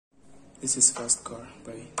This is First Car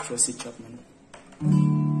by Trecy Chapman.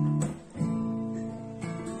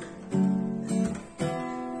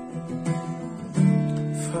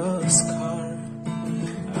 First car,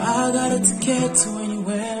 I got a ticket to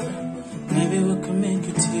anywhere. Maybe we can make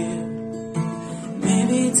a deal.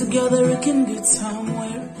 Maybe together we can get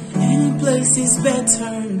somewhere. Any place is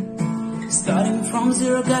better. Starting from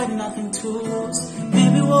zero, got nothing to lose.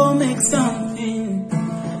 Maybe we'll make something.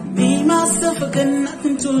 Me, myself, I got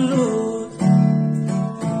nothing to lose.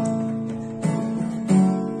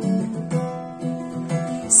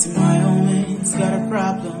 See, my old man's got a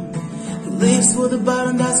problem. He lives with a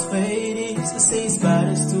bottom, that's where it is. I say his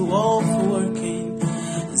body's too old for working.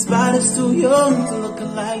 His body's too young to look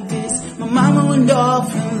like this. My mama went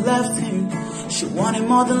off and left him. She wanted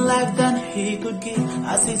more than life than he could give.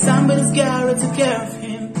 I say somebody's gotta take care of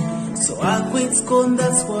him. So I quit school and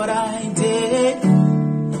that's what I did.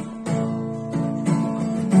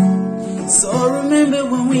 So remember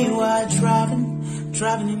when we were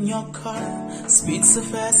driving in your car. Speed so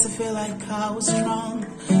fast I feel like I was strong.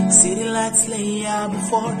 City lights lay out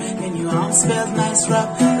before, and your arms felt nice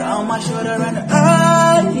wrapped around my shoulder, and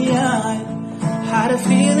I had a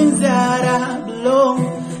feeling that I belong.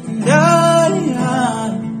 And I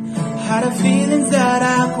had a feeling that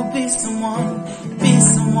I could be someone, be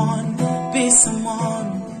someone, be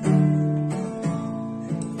someone.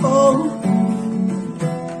 Oh,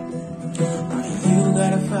 you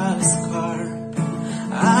got a fast car,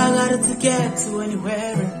 I got a ticket to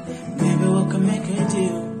anywhere. Maybe we can make a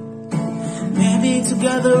deal. Maybe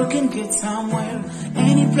together we can get somewhere.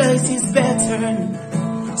 Any place is better.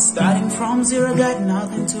 Starting from zero, got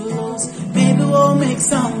nothing to lose. Maybe we'll make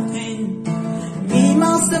something. Me,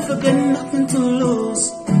 myself, I got nothing to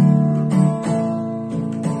lose.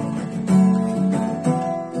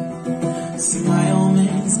 See, my old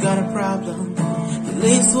man's got a problem. He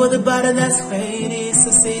lives with a body, that's where it is.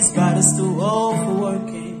 I say his body's too old for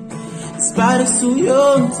working. His body's too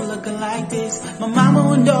young to look like this. My mama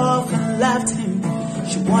went off and left him.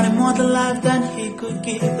 She wanted more than life than he could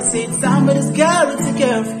give. I said somebody's gotta take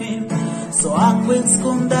care of him. So I quit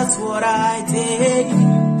school and that's what I did.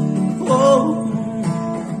 Oh,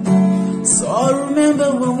 so I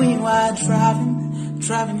remember when we were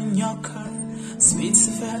driving in your car. Speed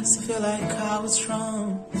so fast I feel like I was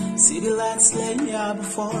strong. City lights lay out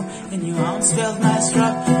before, and your arms felt nice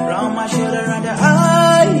wrapped around my shoulder, and I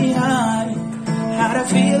had a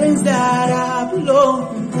feeling that I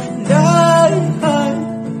belong. And I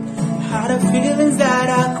had a feeling that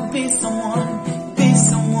I could be